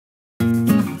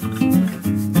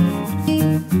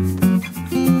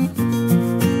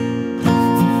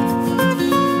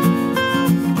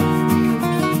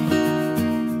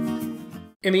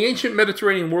In the ancient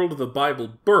Mediterranean world of the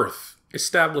Bible, birth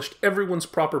established everyone's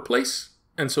proper place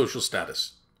and social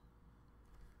status.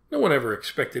 No one ever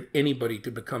expected anybody to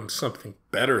become something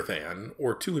better than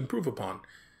or to improve upon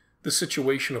the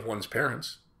situation of one's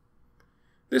parents.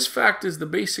 This fact is the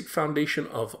basic foundation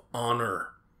of honor,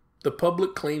 the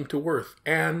public claim to worth,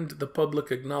 and the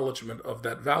public acknowledgement of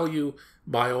that value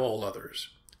by all others.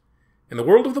 In the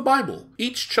world of the Bible,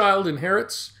 each child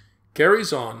inherits,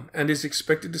 carries on, and is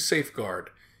expected to safeguard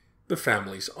the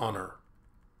family's honor.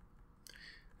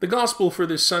 The gospel for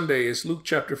this Sunday is Luke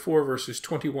chapter 4, verses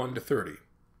 21 to 30.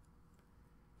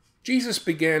 Jesus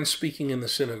began speaking in the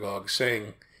synagogue,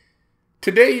 saying,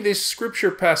 "Today this scripture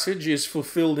passage is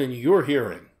fulfilled in your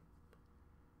hearing."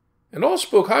 And all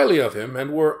spoke highly of him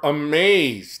and were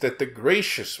amazed at the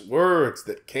gracious words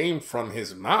that came from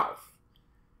his mouth.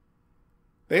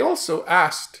 They also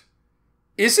asked,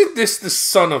 "Isn't this the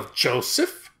son of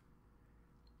Joseph?"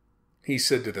 He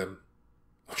said to them,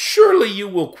 "Surely you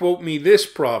will quote me this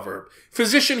proverb,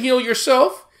 'Physician, heal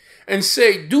yourself,' and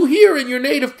say, 'Do here in your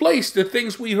native place the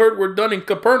things we heard were done in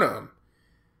Capernaum.'"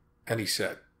 And he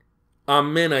said,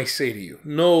 "Amen, I say to you,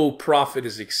 no prophet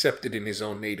is accepted in his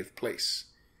own native place.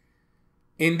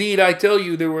 Indeed, I tell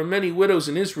you, there were many widows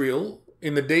in Israel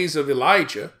in the days of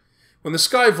Elijah, when the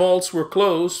sky vaults were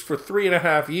closed for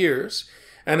 3.5 years,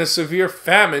 and a severe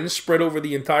famine spread over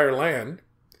the entire land.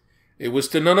 It was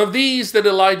to none of these that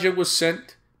Elijah was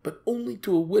sent, but only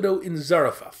to a widow in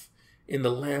Zarephath, in the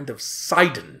land of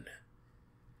Sidon.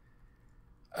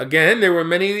 Again, there were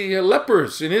many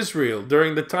lepers in Israel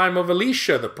during the time of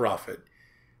Elisha the prophet.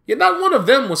 Yet not one of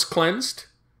them was cleansed,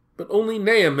 but only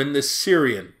Naaman the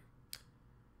Syrian."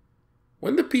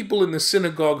 When the people in the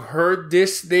synagogue heard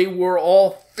this, they were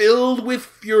all filled with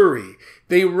fury.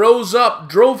 They rose up,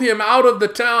 drove him out of the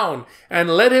town, and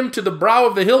led him to the brow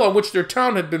of the hill on which their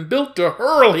town had been built to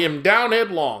hurl him down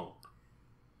headlong.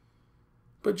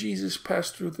 But Jesus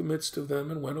passed through the midst of them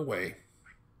and went away.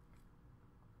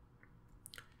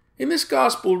 In this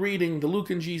gospel reading, the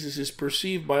Lucan Jesus is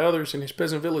perceived by others in his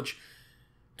peasant village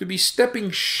to be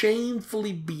stepping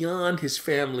shamefully beyond his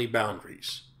family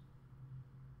boundaries.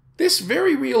 This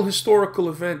very real historical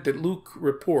event that Luke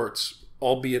reports,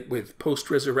 albeit with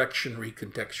post-resurrection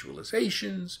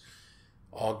recontextualizations,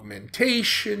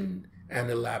 augmentation,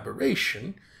 and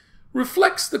elaboration,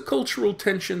 reflects the cultural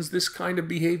tensions this kind of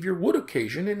behavior would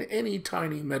occasion in any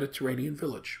tiny Mediterranean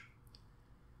village.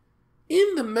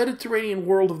 In the Mediterranean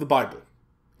world of the Bible,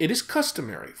 it is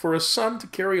customary for a son to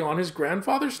carry on his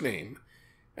grandfather's name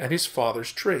and his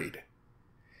father's trade.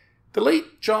 The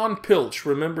late John Pilch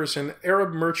remembers an Arab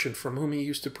merchant from whom he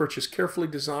used to purchase carefully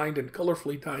designed and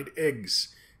colorfully dyed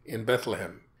eggs in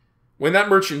Bethlehem. When that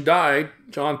merchant died,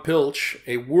 John Pilch,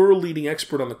 a world-leading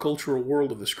expert on the cultural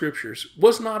world of the scriptures,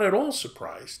 was not at all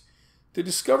surprised to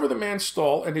discover the man's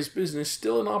stall and his business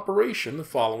still in operation the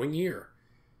following year.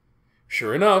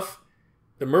 Sure enough,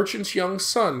 the merchant's young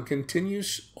son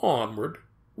continues onward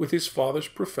with his father's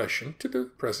profession to the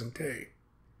present day.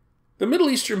 The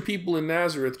Middle Eastern people in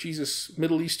Nazareth, Jesus'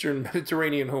 Middle Eastern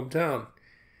Mediterranean hometown,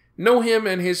 know him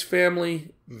and his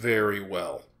family very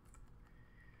well.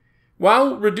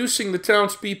 While reducing the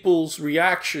townspeople's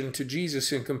reaction to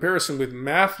Jesus in comparison with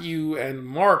Matthew and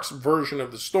Mark's version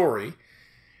of the story,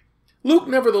 Luke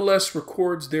nevertheless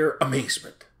records their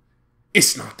amazement.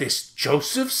 "Is not this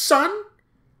Joseph's son?"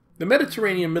 The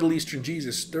Mediterranean Middle Eastern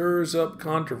Jesus stirs up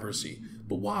controversy.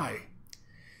 But why?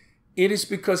 It is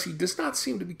because he does not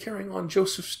seem to be carrying on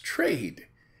Joseph's trade,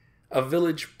 a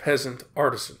village peasant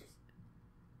artisan.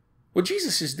 What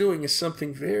Jesus is doing is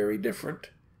something very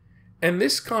different, and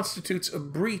this constitutes a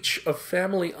breach of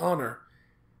family honor,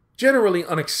 generally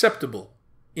unacceptable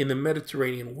in the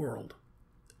Mediterranean world.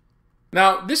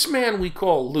 Now, this man we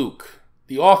call Luke,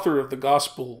 the author of the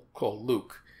gospel called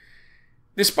Luke,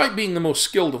 despite being the most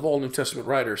skilled of all New Testament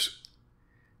writers,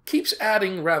 keeps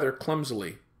adding rather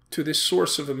clumsily to this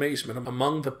source of amazement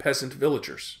among the peasant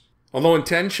villagers. Although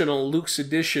intentional, Luke's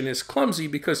addition is clumsy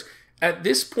because at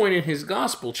this point in his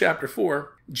gospel, chapter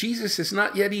 4, Jesus has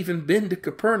not yet even been to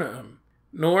Capernaum,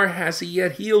 nor has he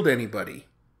yet healed anybody.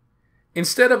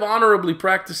 Instead of honorably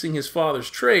practicing his father's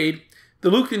trade, the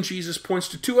Lucan Jesus points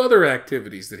to two other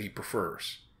activities that he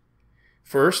prefers.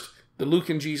 First, the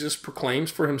Lucan Jesus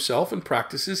proclaims for himself and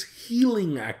practices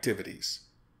healing activities.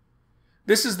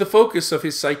 This is the focus of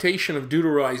his citation of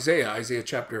Isaiah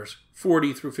chapters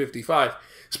 40 through 55,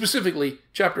 specifically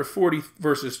chapter 40,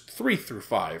 verses 3 through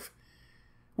 5,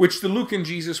 which the Lucan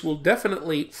Jesus will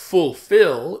definitely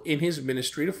fulfill in his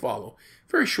ministry to follow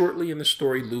very shortly in the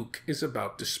story Luke is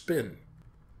about to spin.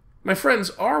 My friends,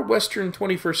 our Western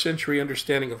 21st century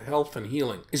understanding of health and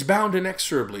healing is bound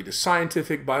inexorably to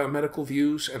scientific biomedical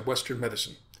views and Western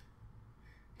medicine.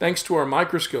 Thanks to our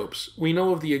microscopes, we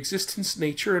know of the existence,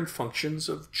 nature, and functions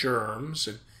of germs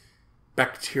and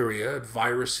bacteria, and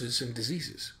viruses, and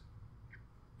diseases.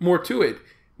 More to it,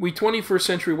 we 21st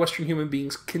century Western human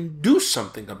beings can do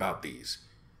something about these.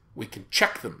 We can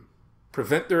check them,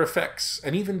 prevent their effects,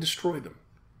 and even destroy them.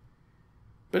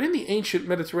 But in the ancient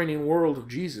Mediterranean world of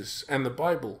Jesus and the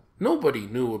Bible, nobody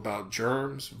knew about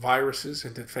germs, viruses,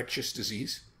 and infectious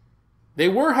disease. They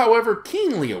were, however,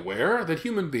 keenly aware that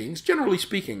human beings, generally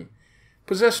speaking,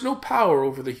 possess no power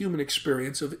over the human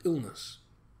experience of illness.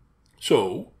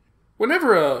 So,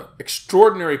 whenever an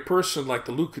extraordinary person like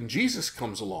the Lucan Jesus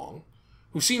comes along,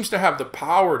 who seems to have the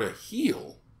power to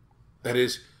heal, that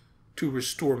is, to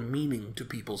restore meaning to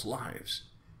people's lives,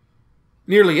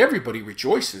 nearly everybody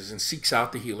rejoices and seeks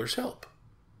out the healer's help.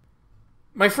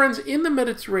 My friends, in the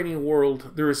Mediterranean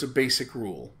world, there is a basic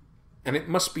rule, and it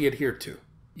must be adhered to.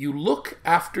 You look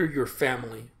after your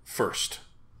family first.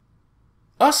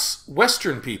 Us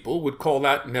Western people would call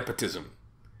that nepotism.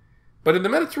 But in the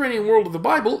Mediterranean world of the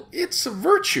Bible, it's a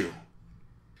virtue.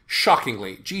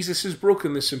 Shockingly, Jesus has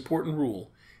broken this important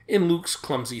rule in Luke's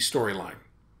clumsy storyline.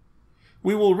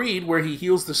 We will read where he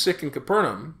heals the sick in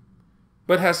Capernaum,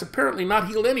 but has apparently not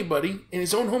healed anybody in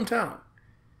his own hometown.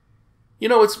 You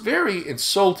know, it's very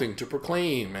insulting to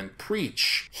proclaim and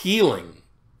preach healing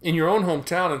in your own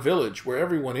hometown and village where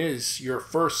everyone is your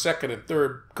first, second, and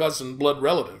third cousin blood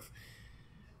relative,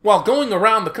 while going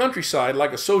around the countryside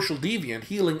like a social deviant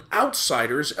healing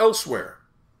outsiders elsewhere.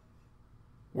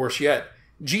 Worse yet,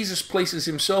 Jesus places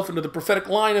himself into the prophetic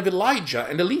line of Elijah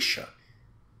and Elisha.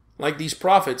 Like these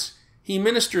prophets, he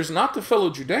ministers not to fellow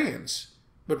Judeans,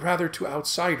 but rather to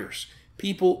outsiders,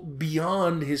 people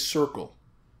beyond his circle.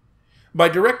 By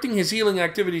directing his healing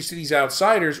activities to these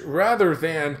outsiders rather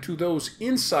than to those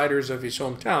insiders of his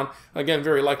hometown, again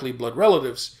very likely blood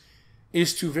relatives,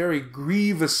 is to very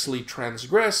grievously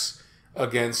transgress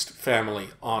against family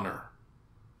honor.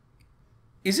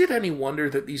 Is it any wonder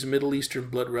that these Middle Eastern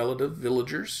blood relative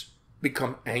villagers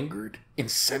become angered,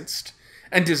 incensed,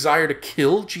 and desire to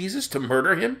kill Jesus, to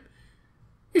murder him?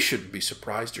 You shouldn't be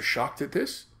surprised or shocked at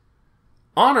this.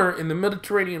 Honor in the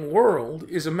Mediterranean world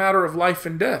is a matter of life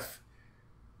and death.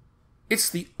 It's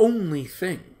the only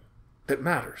thing that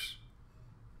matters.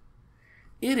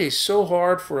 It is so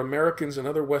hard for Americans and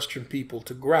other Western people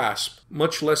to grasp,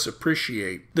 much less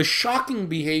appreciate, the shocking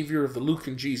behavior of the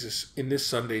Lucan Jesus in this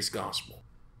Sunday's Gospel.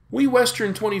 We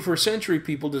Western 21st century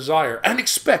people desire and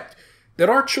expect that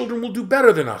our children will do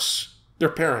better than us, their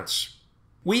parents.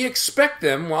 We expect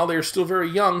them, while they are still very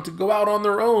young, to go out on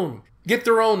their own, get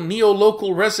their own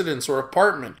neo-local residence or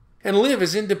apartment, and live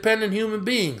as independent human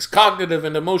beings, cognitive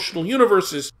and emotional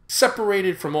universes,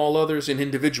 separated from all others in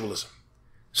individualism.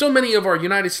 So many of our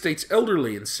United States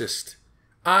elderly insist,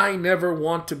 I never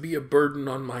want to be a burden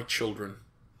on my children.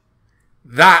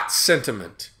 That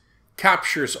sentiment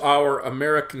captures our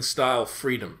American-style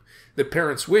freedom that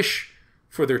parents wish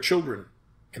for their children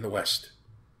in the West.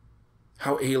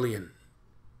 How alien,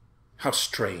 how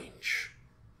strange.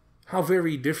 How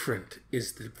very different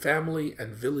is the family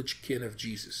and village kin of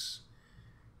Jesus,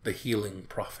 the healing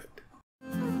prophet.